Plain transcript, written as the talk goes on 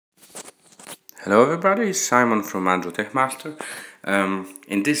Hello everybody, it's Simon from Android Tech Master.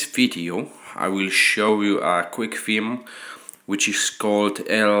 In this video I will show you a quick theme which is called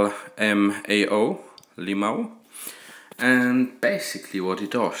LMAO, and basically what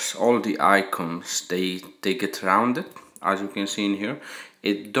it does, all the icons they get rounded, as you can see in here.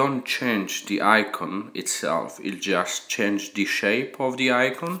 It don't change the icon itself, it just change the shape of the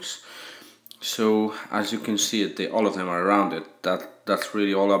icons. So as you can see, all of them are rounded. That's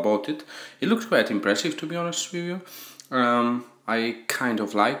really all about it. It looks quite impressive, to be honest with you. I kind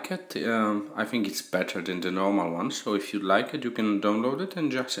of like it. I think it's better than the normal one. So if you like it, you can download it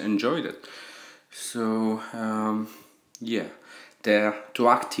and just enjoy it. So yeah, to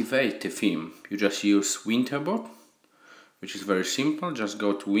activate the theme, you just use Winterboard, which is very simple. Just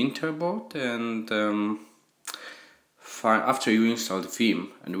go to Winterboard and after you install the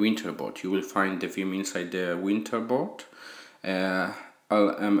theme and Winterboard, you will find the theme inside the Winterboard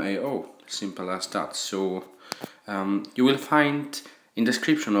LMAO, simple as that. So you will find in the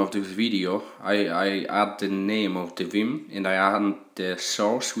description of this video I add the name of the theme and I add the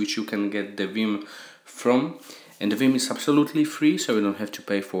source which you can get the theme from, and the theme is absolutely free, so you don't have to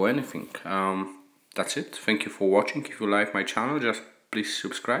pay for anything. That's it. Thank you for watching. If you like my channel, just please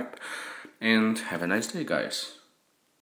subscribe and have a nice day, guys.